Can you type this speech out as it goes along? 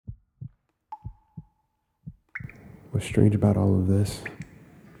What's strange about all of this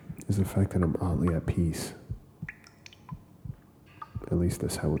is the fact that I'm oddly at peace. At least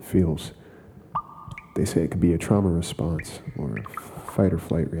that's how it feels. They say it could be a trauma response or a fight or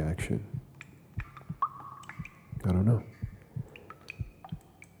flight reaction. I don't know.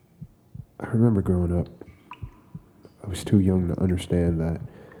 I remember growing up, I was too young to understand that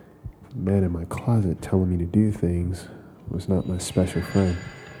the man in my closet telling me to do things was not my special friend.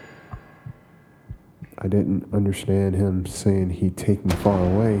 I didn't understand him saying he'd take me far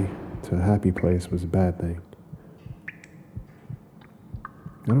away to a happy place was a bad thing.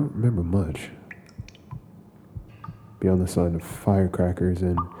 I don't remember much. Beyond the sound of firecrackers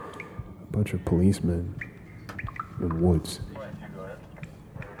and a bunch of policemen in woods.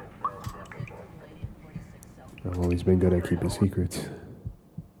 I've always been good at keeping secrets.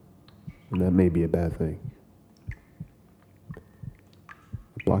 And that may be a bad thing.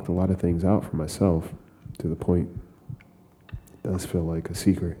 I blocked a lot of things out for myself to the point it does feel like a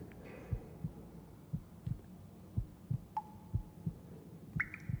secret.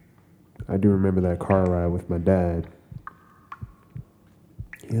 I do remember that car ride with my dad.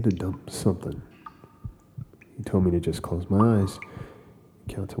 He had to dump something. He told me to just close my eyes,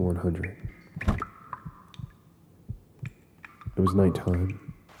 count to 100. It was nighttime.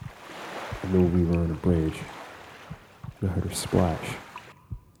 I knew we were on a bridge. And I heard a splash.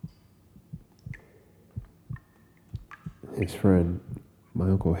 His friend, my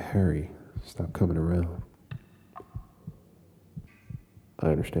Uncle Harry, stopped coming around. I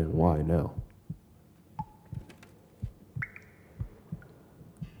understand why now.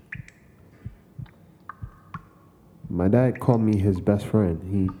 My dad called me his best friend.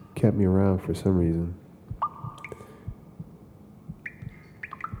 He kept me around for some reason.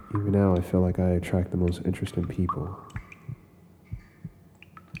 Even now, I feel like I attract the most interesting people.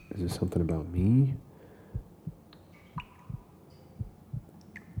 Is it something about me?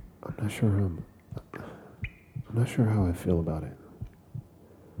 I'm not sure how I feel about it.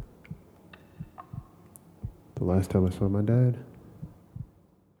 The last time I saw my dad,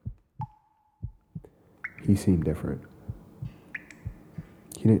 he seemed different.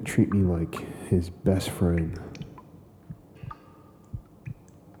 He didn't treat me like his best friend,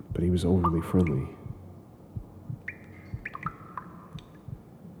 but he was overly friendly.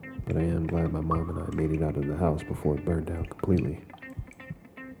 But I am glad my mom and I made it out of the house before it burned down completely.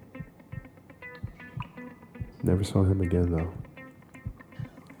 Never saw him again, though.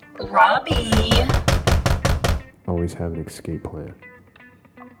 Robbie! Always have an escape plan.